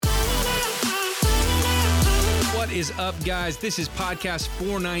is up, guys? This is podcast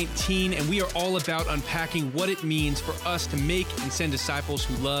 419, and we are all about unpacking what it means for us to make and send disciples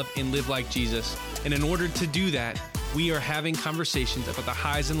who love and live like Jesus. And in order to do that, we are having conversations about the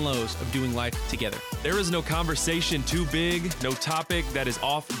highs and lows of doing life together. There is no conversation too big, no topic that is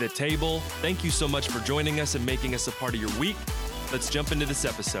off the table. Thank you so much for joining us and making us a part of your week. Let's jump into this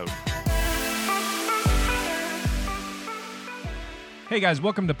episode. Hey guys,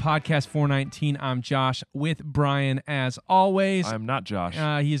 welcome to Podcast 419. I'm Josh with Brian as always. I'm not Josh.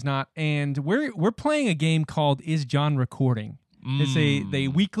 He is not. And we're playing a game called Is John Recording? It's a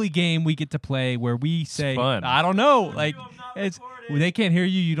weekly game we get to play where we say, fun. I don't know. Like they can't hear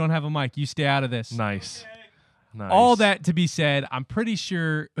you. You don't have a mic. You stay out of this. Nice. All that to be said, I'm pretty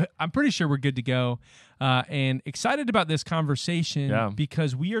sure we're good to go. And excited about this conversation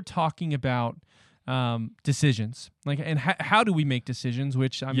because we are talking about decisions, and how do we make decisions?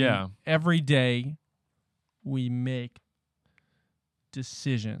 Which every day we make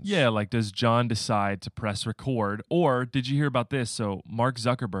decisions. Yeah, like does John decide to press record, or did you hear about this? So Mark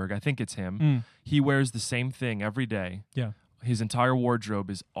Zuckerberg, I think it's him. He wears the same thing every day. Yeah, his entire wardrobe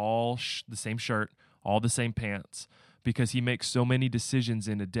is all the same shirt, all the same pants, because he makes so many decisions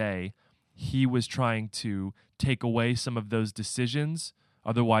in a day. He was trying to take away some of those decisions.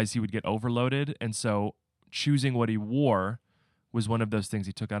 Otherwise, he would get overloaded. And so choosing what he wore was one of those things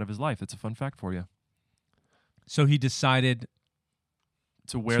he took out of his life. That's a fun fact for you. So he decided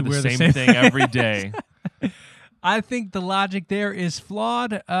to wear the same thing every day. I think the logic there is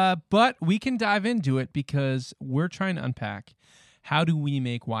flawed, but we can dive into it because we're trying to unpack how do we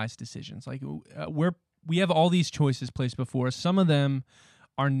make wise decisions. We have all these choices placed before us. Some of them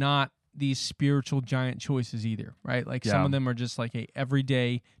are not these spiritual giant choices either, right? Some of them are just like a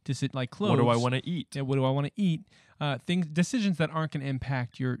everyday decision, like clothes. What do I want to eat? Yeah, what do I want to eat? Decisions that aren't going to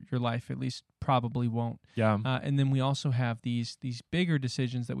impact your life, at least probably won't. Yeah. And then we also have these bigger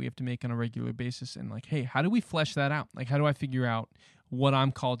decisions that we have to make on a regular basis. And hey, how do we flesh that out? How do I figure out what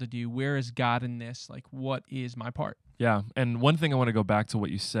I'm called to do? Where is God in this? What is my part? Yeah, and one thing I want to go back to what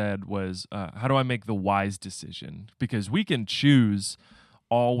you said was, how do I make the wise decision? Because we can choose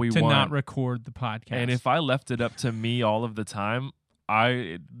all we want to not record the podcast. And if I left it up to me all of the time,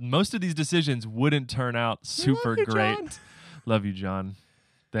 most of these decisions wouldn't turn out super great. John. Love you, John.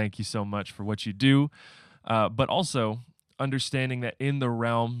 Thank you so much for what you do. But also understanding that in the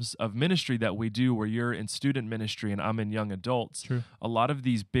realms of ministry that we do, where you're in student ministry and I'm in young adults, True. A lot of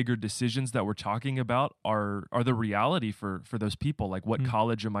these bigger decisions that we're talking about are the reality for those people. Like, what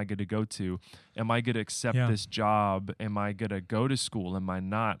college am I going to go to? Am I going to accept this job? Am I going to go to school? Am I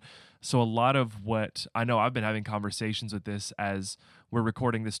not? So a lot of what I know, I've been having conversations with this as we're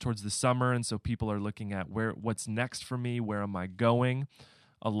recording this towards the summer, and so people are looking at what's next for me, where am I going?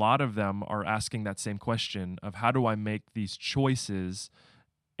 A lot of them are asking that same question of how do I make these choices,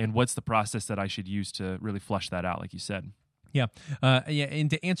 and what's the process that I should use to really flesh that out, like you said. Yeah.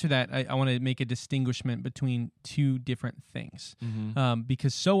 And to answer that, I want to make a distinguishment between two different things.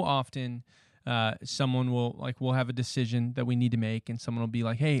 Because so often someone will we'll have a decision that we need to make, and someone will be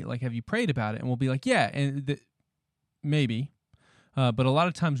like, hey, have you prayed about it? And we'll be like, yeah, and maybe. But a lot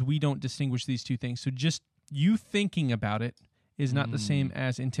of times we don't distinguish these two things. So just you thinking about it is not the same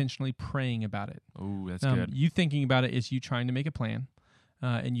as intentionally praying about it. Oh, that's good. You thinking about it is you trying to make a plan,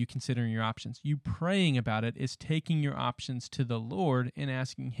 and you considering your options. You praying about it is taking your options to the Lord and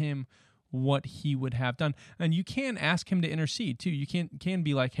asking Him what He would have done. And you can ask Him to intercede too. You can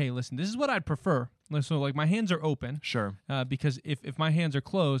be like, hey, listen, this is what I'd prefer. So my hands are open. Sure. Because if my hands are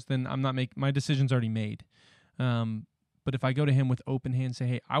closed, then I'm not my decision's already made. But if I go to Him with open hands, say,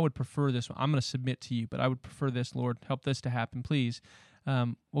 hey, I would prefer this one. I'm going to submit to you, but I would prefer this, Lord. Help this to happen, please.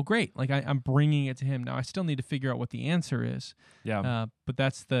 Well, great. I'm bringing it to Him. Now, I still need to figure out what the answer is. Yeah. But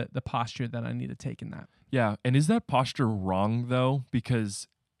that's the posture that I need to take in that. Yeah. And is that posture wrong, though? Because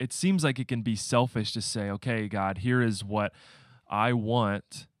it seems like it can be selfish to say, okay, God, here is what I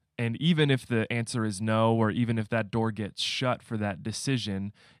want. And even if the answer is no, or even if that door gets shut for that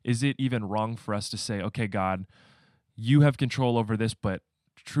decision, is it even wrong for us to say, okay, God, you have control over this, but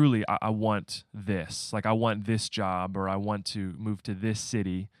truly I want this. I want this job, or I want to move to this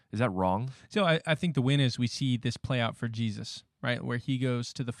city. Is that wrong? So I think the win is we see this play out for Jesus, right? Where He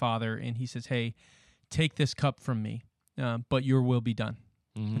goes to the Father and He says, hey, take this cup from me, but your will be done.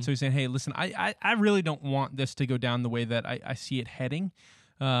 And so He's saying, hey, listen, I really don't want this to go down the way that I see it heading,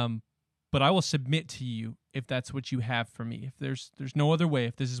 but I will submit to you if that's what you have for me. If there's no other way,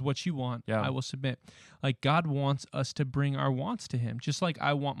 if this is what you want, I will submit. God wants us to bring our wants to Him, just like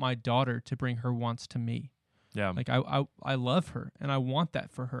I want my daughter to bring her wants to me. Yeah. Like I love her and I want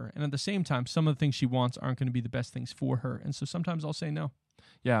that for her. And at the same time, some of the things she wants aren't going to be the best things for her. And so sometimes I'll say no.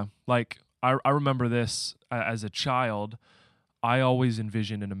 Yeah. Like I remember this as a child. I always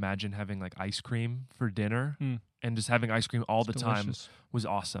envisioned and imagined having like ice cream for dinner and just having ice cream all the time was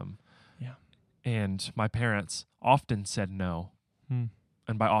awesome. Yeah. And my parents often said no.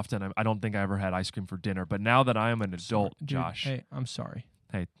 And by often, I don't think I ever had ice cream for dinner. But now that I am an adult, Dude, Josh. Hey, I'm sorry.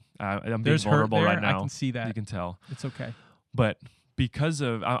 Hey, I'm being There's vulnerable hurt there. right now. I can see that. You can tell. It's okay. But because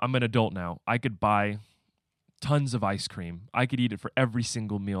of, I'm an adult now, I could buy tons of ice cream. I could eat it for every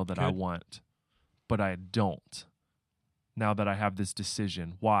single meal that I want. But I don't. Now that I have this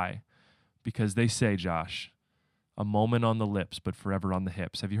decision. Why? Because they say, Josh, a moment on the lips, but forever on the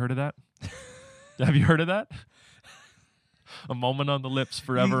hips. Have you heard of that? Have you heard of that? A moment on the lips,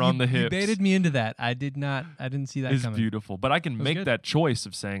 forever on the hips. You baited me into that. I didn't see that It's coming. beautiful. But I can make that choice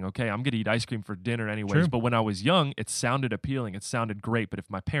of saying, okay, I'm going to eat ice cream for dinner anyways. True. But when I was young, it sounded appealing. It sounded great. But if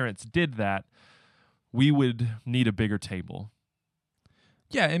my parents did that, we would need a bigger table.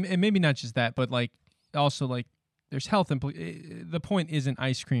 Yeah, and maybe not just that, but like also like there's health. The point isn't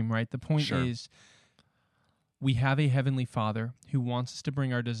ice cream, right? The point is we have a heavenly Father who wants us to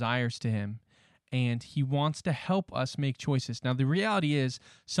bring our desires to him. And he wants to help us make choices. Now, the reality is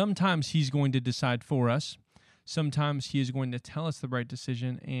sometimes he's going to decide for us. Sometimes he is going to tell us the right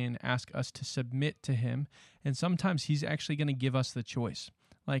decision and ask us to submit to him. And sometimes he's actually going to give us the choice.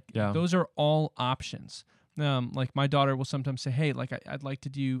 Like those are all options. Like my daughter will sometimes say, hey, like I'd like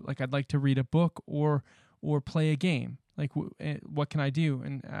to read a book or play a game. Like what can I do?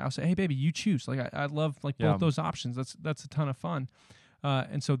 And I'll say, hey, baby, you choose. Like I love like both those options. That's a ton of fun.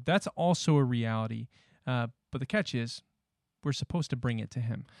 And so that's also a reality. But the catch is we're supposed to bring it to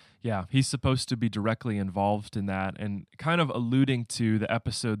him. Yeah, he's supposed to be directly involved in that. And kind of alluding to the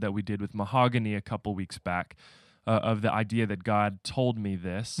episode that we did with Mahogany a couple weeks back of the idea that God told me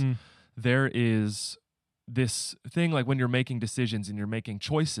this, there is this thing like when you're making decisions and you're making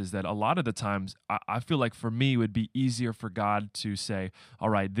choices that a lot of the times I feel like for me it would be easier for God to say, all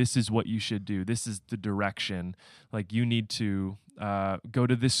right, this is what you should do. This is the direction. Like you need to go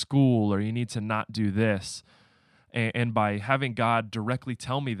to this school or you need to not do this. And by having God directly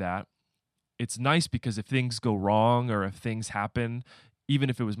tell me that, it's nice because if things go wrong or if things happen, even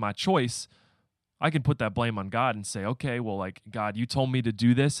if it was my choice, I can put that blame on God and say, okay, well, like, God, you told me to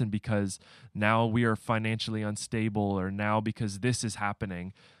do this, and because now we are financially unstable, or now because this is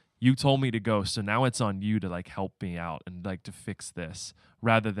happening, you told me to go, so now it's on you to, like, help me out and, like, to fix this,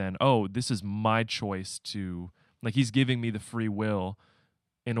 rather than, oh, this is my choice to, like, he's giving me the free will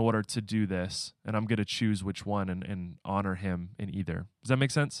in order to do this, and I'm going to choose which one and honor him in either. Does that make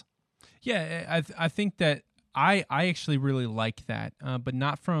sense? Yeah, I think that I actually really like that, but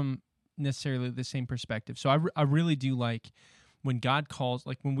not from necessarily the same perspective. So I really do like when God calls,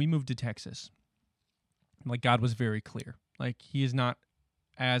 like when we moved to Texas, like God was very clear. Like he is not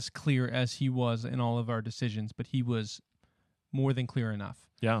as clear as he was in all of our decisions, but he was more than clear enough.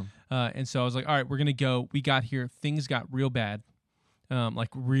 Yeah. And so I was like, all right, we're going to go. We got here. Things got real bad, like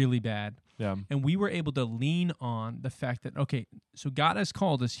really bad. Yeah. And we were able to lean on the fact that, okay, so God has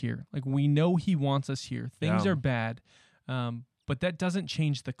called us here. Like we know he wants us here. Things are bad. But that doesn't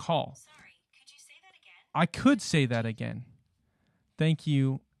change the call. Sorry, could you say that again? I could say that again. Thank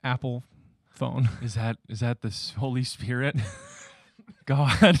you, Apple phone. Is that the Holy Spirit?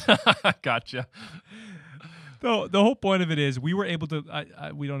 God, gotcha. The whole point of it is we were able to.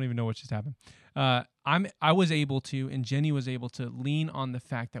 We don't even know what just happened. I was able to, and Jenny was able to lean on the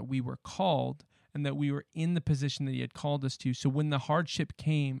fact that we were called and that we were in the position that he had called us to. So when the hardship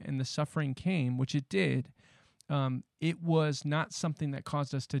came and the suffering came, which it did, it was not something that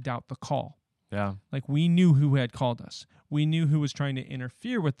caused us to doubt the call. Yeah. Like we knew who had called us. We knew who was trying to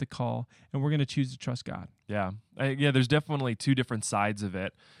interfere with the call, and we're going to choose to trust God. Yeah. There's definitely two different sides of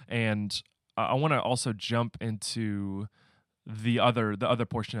it. And I want to also jump into the other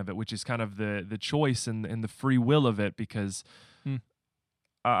portion of it, which is kind of the choice and the free will of it, because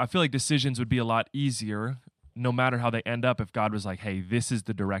I feel like decisions would be a lot easier no matter how they end up if God was like, hey, this is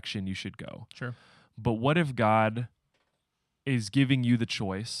the direction you should go. Sure. But what if God is giving you the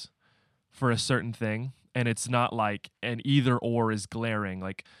choice for a certain thing, and it's not like an either or is glaring?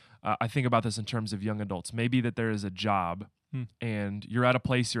 Like I think about this in terms of young adults. Maybe that there is a job and you're at a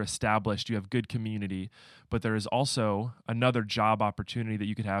place, you're established, you have good community, but there is also another job opportunity that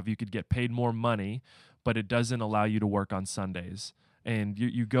you could have. You could get paid more money, but it doesn't allow you to work on Sundays. And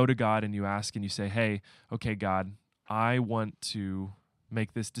you go to God and you ask and you say, hey, okay, God, I want to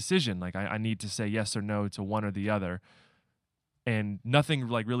make this decision. Like I need to say yes or no to one or the other. And nothing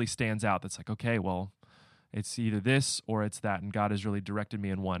like really stands out that's like, okay, well, It's either this or it's that, and God has really directed me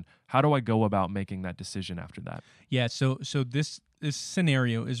in one. How do I go about making that decision after that? Yeah, so this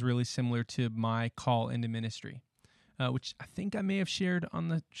scenario is really similar to my call into ministry, which I think I may have shared on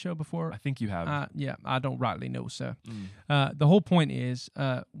the show before. I think you have. Yeah, I don't rightly know, sir. The whole point is,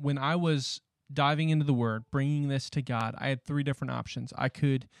 when I was diving into the Word, bringing this to God, I had 3 different options. I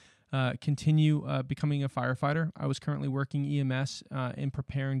could continue becoming a firefighter. I was currently working EMS and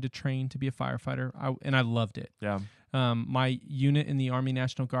preparing to train to be a firefighter, and I loved it. Yeah. My unit in the Army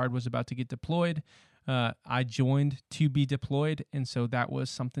National Guard was about to get deployed. I joined to be deployed, and so that was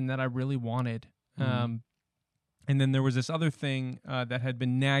something that I really wanted. And then there was this other thing that had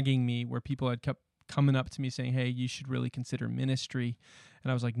been nagging me, where people had kept coming up to me saying, hey, you should really consider ministry. And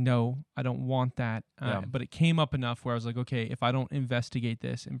I was like, no, I don't want that. But it came up enough where I was like, okay, if I don't investigate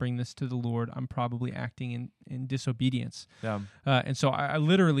this and bring this to the Lord, I'm probably acting in disobedience. Yeah. And so I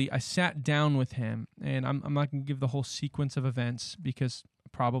literally sat down with him, and I'm not going to give the whole sequence of events because I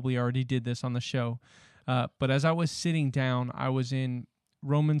probably already did this on the show. But as I was sitting down, I was in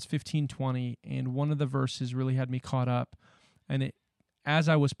Romans 15:20, and one of the verses really had me caught up. And as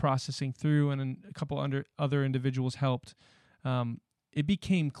I was processing through, and a couple other individuals helped, it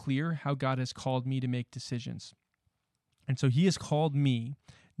became clear how God has called me to make decisions. And so he has called me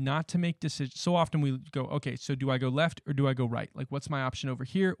not to make decisions. So often we go, okay, so do I go left or do I go right? Like, what's my option over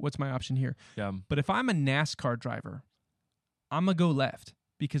here? What's my option here? Yeah. But if I'm a NASCAR driver, I'm going to go left,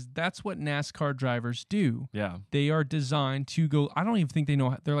 because that's what NASCAR drivers do. Yeah. They are designed to go, I don't even think they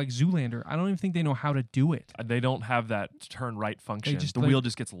know, they're like Zoolander. I don't even think they know how to do it. They don't have that turn right function. The like, wheel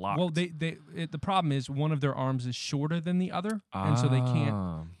just gets locked. Well, the problem is one of their arms is shorter than the other, and so they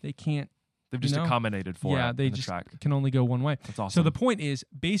can't. They've just accommodated for it. They in just the track. can only go one way. That's awesome. So the point is,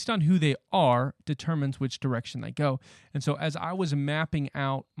 based on who they are, determines which direction they go. And so as I was mapping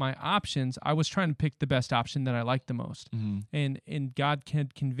out my options, I was trying to pick the best option that I liked the most. And God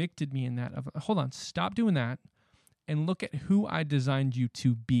had convicted me in that of, hold on, stop doing that and look at who I designed you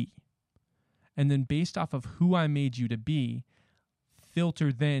to be. And then based off of who I made you to be,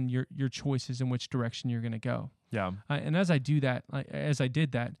 filter then your choices in which direction you're going to go. Yeah. And as I did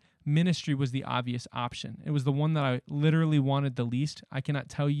that, ministry was the obvious option. It was the one that I literally wanted the least. I cannot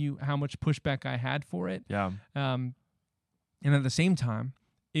tell you how much pushback I had for it. Yeah. And at the same time,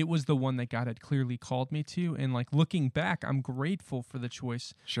 it was the one that God had clearly called me to. And like looking back, I'm grateful for the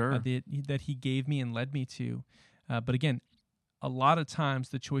choice that he gave me and led me to. But again, a lot of times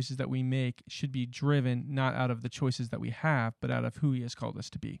the choices that we make should be driven not out of the choices that we have, but out of who he has called us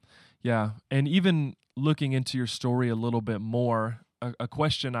to be. Yeah. And even looking into your story a little bit more, a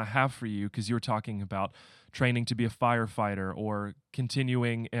question I have for you, because you were talking about training to be a firefighter or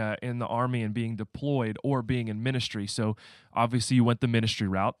continuing in the Army and being deployed or being in ministry. So obviously you went the ministry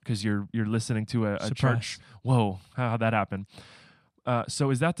route because you're listening to a church. Whoa, how'd that happen?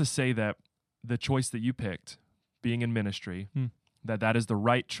 So is that to say that the choice that you picked, being in ministry, that is the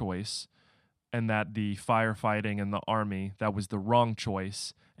right choice, and that the firefighting and the Army, that was the wrong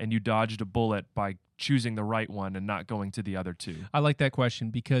choice, and you dodged a bullet by choosing the right one and not going to the other two? I like that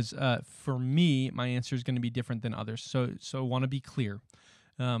question because for me, my answer is going to be different than others. So I want to be clear.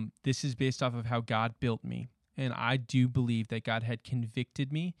 This is based off of how God built me. And I do believe that God had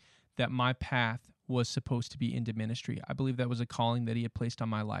convicted me that my path was supposed to be into ministry. I believe that was a calling that he had placed on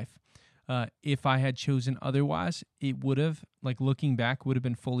my life. If I had chosen otherwise, it would have, like looking back, would have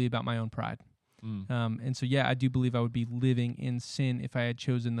been fully about my own pride. And so, yeah, I do believe I would be living in sin if I had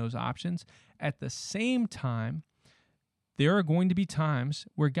chosen those options. At the same time, there are going to be times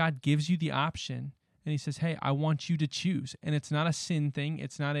where God gives you the option and he says, hey, I want you to choose. And it's not a sin thing.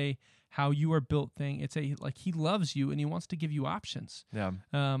 It's not a how you are built thing. It's a, like, he loves you and he wants to give you options. Yeah.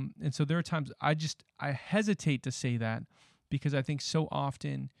 And so there are times I hesitate to say that because I think so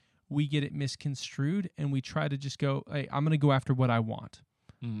often we get it misconstrued and we try to just go, hey, I'm going to go after what I want.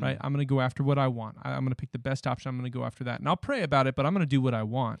 Right? I'm going to go after what I want. I'm going to pick the best option. I'm going to go after that. And I'll pray about it, but I'm going to do what I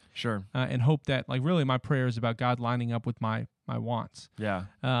want. Sure. And hope that, like, really my prayer is about God lining up with my wants. Yeah.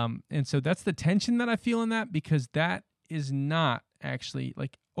 And so that's the tension that I feel in that, because that is not actually,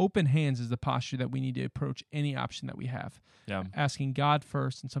 like, open hands is the posture that we need to approach any option that we have. Yeah. Asking God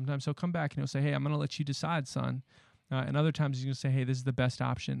first, and sometimes he'll come back and he'll say, hey, I'm going to let you decide, son. And other times he's going to say, hey, this is the best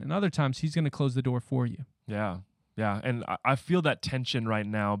option. And other times he's going to close the door for you. Yeah. Yeah, and I feel that tension right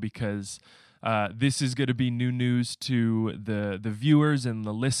now because this is going to be new news to the viewers and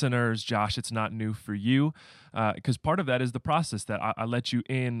the listeners. Josh, it's not new for you because part of that is the process that I let you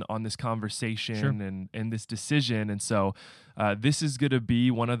in on this conversation and this decision. And so this is going to be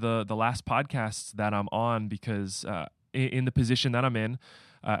one of the last podcasts that I'm on because in the position that I'm in,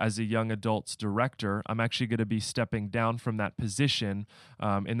 as a young adults director. I'm actually going to be stepping down from that position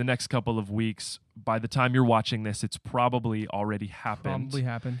in the next couple of weeks. By the time you're watching this, it's probably already happened.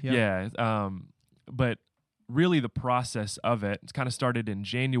 Yeah. But really the process of it's kind of started in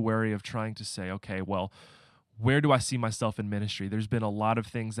January of trying to say, okay, well, where do I see myself in ministry? There's been a lot of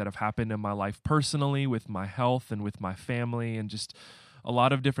things that have happened in my life personally with my health and with my family, and just a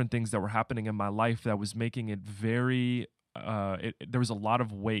lot of different things that were happening in my life that was making it very, there was a lot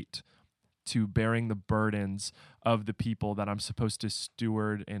of weight to bearing the burdens of the people that I'm supposed to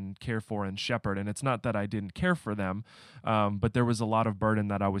steward and care for and shepherd. And it's not that I didn't care for them, but there was a lot of burden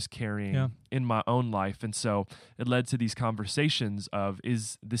that I was carrying in my own life. And so it led to these conversations of,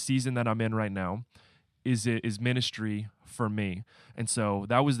 is the season that I'm in right now, is ministry for me? And so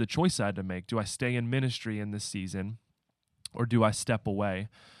that was the choice I had to make. Do I stay in ministry in this season, or do I step away?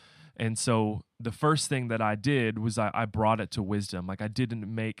 And so the first thing that I did was I brought it to wisdom. Like, I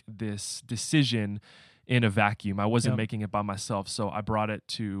didn't make this decision in a vacuum. I wasn't making it by myself. So I brought it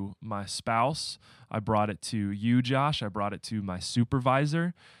to my spouse. I brought it to you, Josh. I brought it to my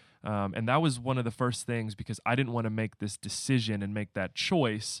supervisor. And that was one of the first things, because I didn't want to make this decision and make that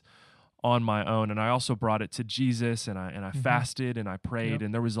choice on my own. And I also brought it to Jesus, and I fasted and I prayed.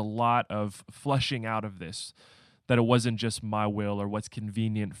 And there was a lot of fleshing out of this, that it wasn't just my will or what's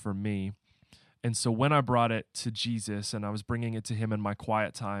convenient for me. And so when I brought it to Jesus, and I was bringing it to him in my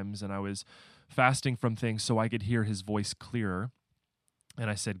quiet times, and I was fasting from things so I could hear his voice clearer, and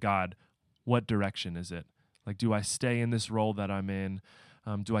I said, God, what direction is it? Like, do I stay in this role that I'm in?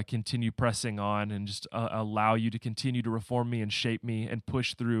 Do I continue pressing on and just allow you to continue to reform me and shape me and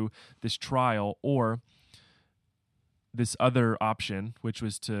push through this trial? Or this other option, which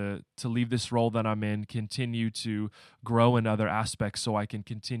was to leave this role that I'm in, continue to grow in other aspects so I can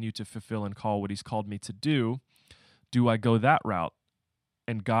continue to fulfill and call what he's called me to do? Do I go that route?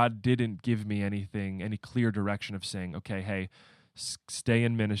 And God didn't give me any clear direction of saying, okay, hey, stay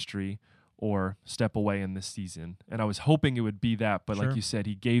in ministry or step away in this season. And I was hoping it would be that, but like you said,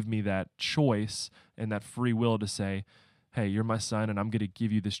 he gave me that choice and that free will to say, hey, you're my son, and I'm going to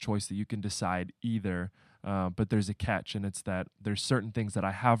give you this choice that you can decide either. But there's a catch, and it's that there's certain things that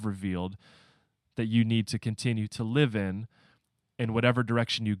I have revealed that you need to continue to live in whatever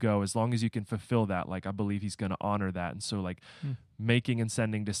direction you go, as long as you can fulfill that. Like, I believe he's going to honor that. And so, like, making and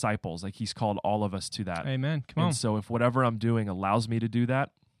sending disciples, like, he's called all of us to that. Amen. Come on. And so if whatever I'm doing allows me to do that,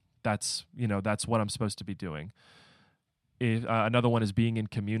 that's what I'm supposed to be doing. Another one is being in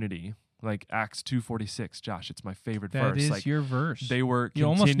community, like Acts 2:46. Josh, it's my favorite verse. That is like, your verse. They were you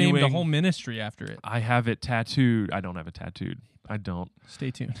almost named the whole ministry after it. I have it tattooed. I don't have it tattooed. I don't. Stay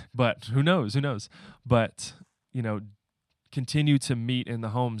tuned. But who knows? But, continue to meet in the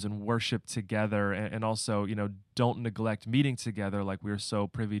homes and worship together, and also, don't neglect meeting together like we're so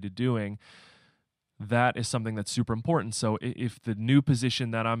privy to doing. That is something that's super important. So if the new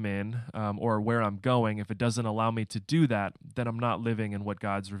position that I'm in, or where I'm going, if it doesn't allow me to do that, then I'm not living in what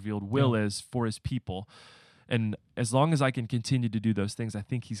God's revealed will is for his people. And as long as I can continue to do those things, I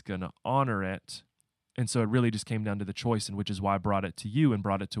think he's going to honor it. And so it really just came down to the choice, and which is why I brought it to you and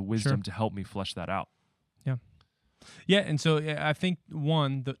brought it to wisdom to help me flesh that out. Yeah. Yeah, and so I think,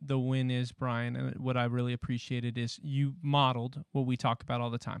 the win is, Brian, and what I really appreciated is you modeled what we talk about all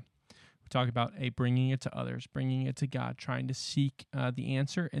the time. Talk about bringing it to others, bringing it to God, trying to seek the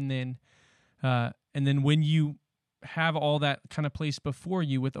answer, and then when you have all that kind of placed before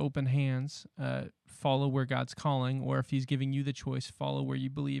you with open hands, follow where God's calling, or if he's giving you the choice, follow where you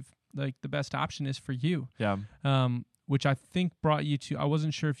believe like the best option is for you. Yeah. Which I think brought you to, I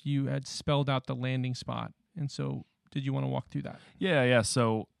wasn't sure if you had spelled out the landing spot, and so did you want to walk through that? Yeah.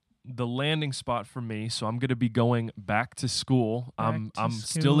 So the landing spot for me, so I'm going to be going back to school. I'm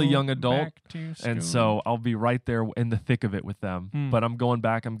still a young adult, and so I'll be right there in the thick of it with them. But I'm going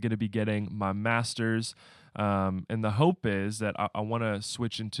back. I'm going to be getting my master's, and the hope is that I want to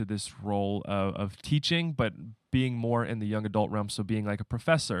switch into this role of teaching, but being more in the young adult realm, so being like a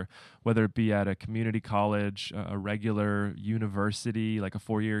professor, whether it be at a community college, a regular university, like a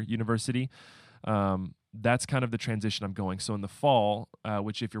 4-year university. That's kind of the transition I'm going. So in the fall,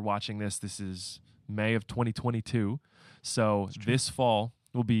 which if you're watching this is May of 2022. So this fall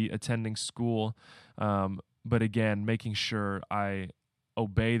we'll be attending school. But again, making sure I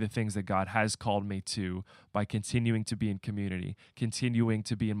obey the things that God has called me to by continuing to be in community, continuing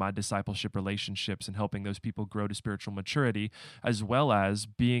to be in my discipleship relationships and helping those people grow to spiritual maturity, as well as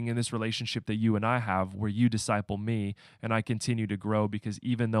being in this relationship that you and I have where you disciple me and I continue to grow, because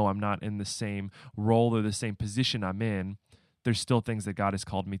even though I'm not in the same role or the same position I'm in, there's still things that God has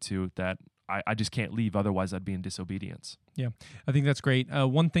called me to that I just can't leave. Otherwise, I'd be in disobedience. Yeah, I think that's great.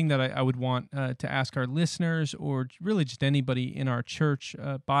 One thing that I would want to ask our listeners, or really just anybody in our church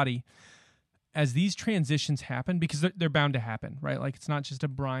body, as these transitions happen, because they're bound to happen, right? Like, it's not just a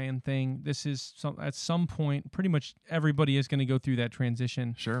Brian thing. This is at some point, pretty much everybody is going to go through that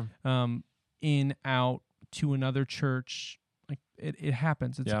transition. Sure. In, out to another church. Like, it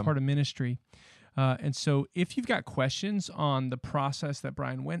happens. It's a part of ministry. And so if you've got questions on the process that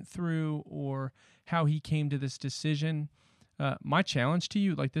Brian went through or how he came to this decision, my challenge to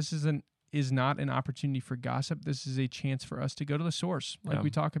you, like, this is not an opportunity for gossip. This is a chance for us to go to the source, like we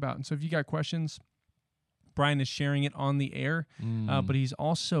talk about. And so if you got questions, Brian is sharing it on the air, but he's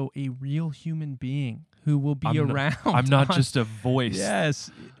also a real human being who will be around. I'm not just a voice. Yes.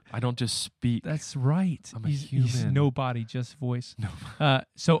 I don't just speak. That's right. I'm a human. He's nobody, just voice. No.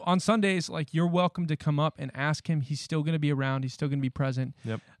 So on Sundays, like, you're welcome to come up and ask him. He's still going to be around. He's still going to be present.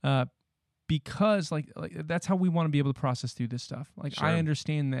 Yep. Because like that's how we want to be able to process through this stuff. Like, Sure. I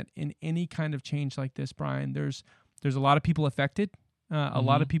understand that in any kind of change like this, Brian, there's a lot of people affected. A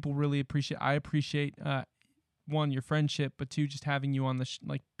lot of people really appreciate. I appreciate one, your friendship, but two, just having you on the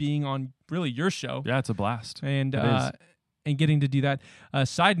like being on really your show. Yeah, it's a blast. And getting to do that.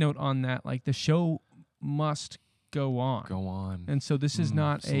 Side note on that, like, the show must go on. Go on. And so this is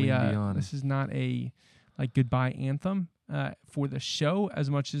not a like goodbye anthem for the show, as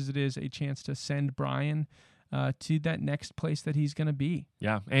much as it is a chance to send Brian to that next place that he's going to be.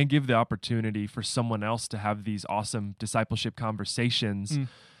 Yeah, and give the opportunity for someone else to have these awesome discipleship conversations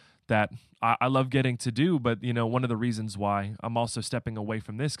that I love getting to do. But, one of the reasons why I'm also stepping away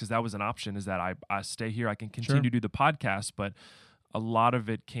from this, because that was an option, is that I stay here. I can continue to do the podcast, but a lot of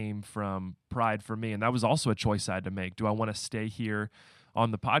it came from pride for me. And that was also a choice I had to make. Do I want to stay here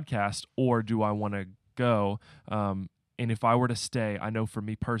on the podcast, or do I want to go? And if I were to stay, I know for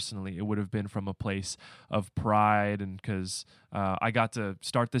me personally, it would have been from a place of pride, and because I got to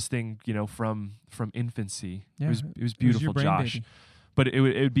start this thing, from infancy. Yeah, it was beautiful, your brain Josh. baby. But it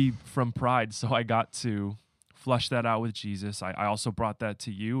would be from pride, so I got to flush that out with Jesus. I also brought that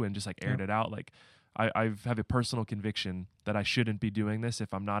to you and just like aired it out. Like, I have a personal conviction that I shouldn't be doing this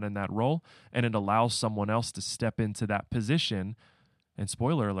if I'm not in that role, and it allows someone else to step into that position. And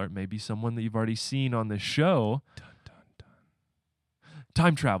spoiler alert, maybe someone that you've already seen on this show. Dun, dun, dun.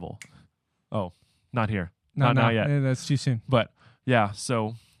 Time travel. Oh, not here. Not now yet. That's too soon. But yeah,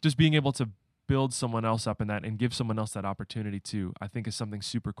 so just being able to build someone else up in that and give someone else that opportunity too, I think is something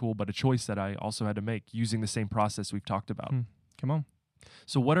super cool, but a choice that I also had to make using the same process we've talked about. Come on.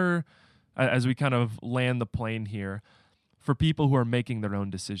 So what are, as we kind of land the plane here, for people who are making their own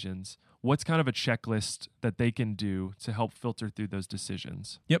decisions, what's kind of a checklist that they can do to help filter through those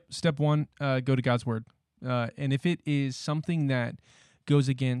decisions? Yep. Step one, go to God's word. And if it is something that goes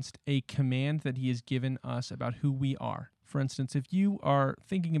against a command that he has given us about who we are, for instance, if you are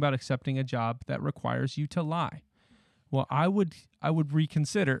thinking about accepting a job that requires you to lie, well, I would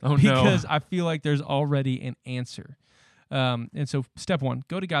reconsider because I feel like there's already an answer. And so step one,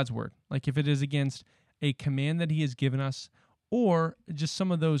 go to God's word. Like, if it is against a command that he has given us, or just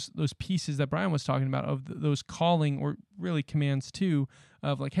some of those pieces that Brian was talking about of those calling, or really commands too,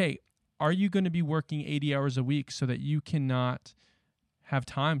 of like, hey, are you going to be working 80 hours a week so that you cannot have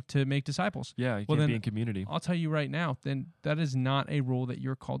time to make disciples? Yeah, you can't be in community. I'll tell you right now, then that is not a role that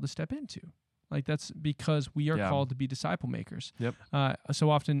you're called to step into. Like, that's because we are called to be disciple makers. Yep. So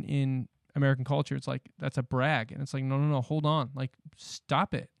often in American culture, it's like, that's a brag. And it's like, no, hold on. Like,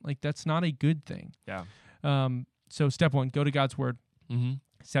 stop it. Like, that's not a good thing. Yeah. So step one, go to God's word. Mm-hmm.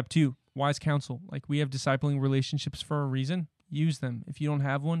 Step two, wise counsel. Like, we have discipling relationships for a reason. Use them. If you don't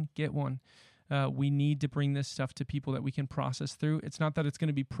have one, get one. We need to bring this stuff to people that we can process through. It's not that it's going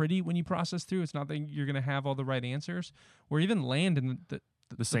to be pretty when you process through. It's not that you're going to have all the right answers or even land in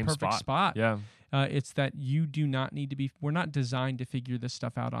the same perfect spot. Yeah. It's that you do not need to be, we're not designed to figure this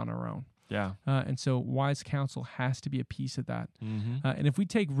stuff out on our own. Yeah. And so wise counsel has to be a piece of that. Mm-hmm. And if we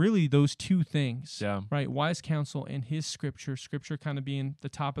take really those two things, yeah, right, wise counsel and his scripture kind of being the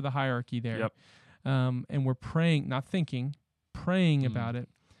top of the hierarchy there. Yep. And we're praying, not thinking, praying about it.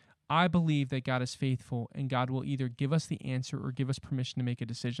 I believe that God is faithful, and God will either give us the answer or give us permission to make a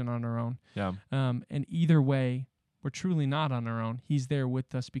decision on our own. Yeah. And either way, we're truly not on our own. He's there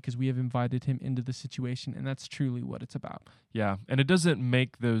with us because we have invited him into the situation, and that's truly what it's about. Yeah, and it doesn't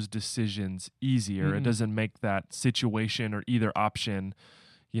make those decisions easier. Mm-mm. It doesn't make that situation or either option,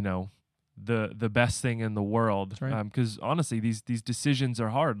 the best thing in the world. That's right. Because honestly, these decisions are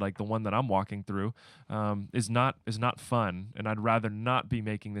hard. Like the one that I'm walking through is not fun, and I'd rather not be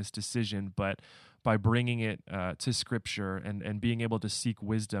making this decision. But by bringing it to Scripture and being able to seek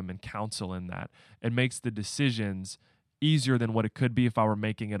wisdom and counsel in that, it makes the decisions easier than what it could be if I were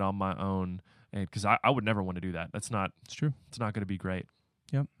making it on my own. And because I would never want to do that. It's true. It's not going to be great.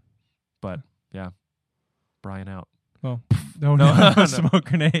 Yep. But yeah, Brian out. Well, no. Smoke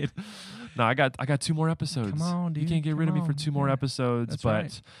grenade. No, I got 2 more episodes. Come on, dude. You can't get rid of me for 2 more episodes. That's but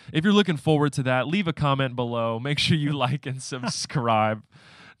right. if you're looking forward to that, leave a comment below. Make sure you like and subscribe.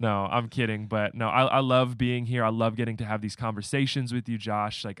 No, I'm kidding. But no, I love being here. I love getting to have these conversations with you,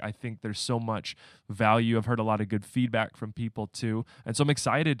 Josh. Like, I think there's so much value. I've heard a lot of good feedback from people too. And so I'm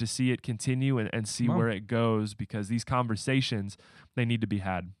excited to see it continue and see where it goes, because these conversations, they need to be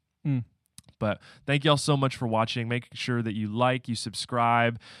had. But thank y'all so much for watching. Make sure that you like, you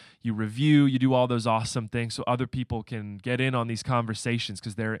subscribe, you review, you do all those awesome things so other people can get in on these conversations,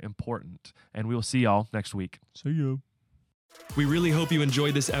 because they're important. And we'll see y'all next week. See ya. We really hope you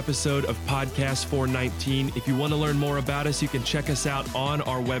enjoyed this episode of Podcast 419. If you want to learn more about us, you can check us out on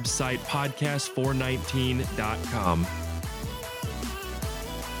our website, podcast419.com.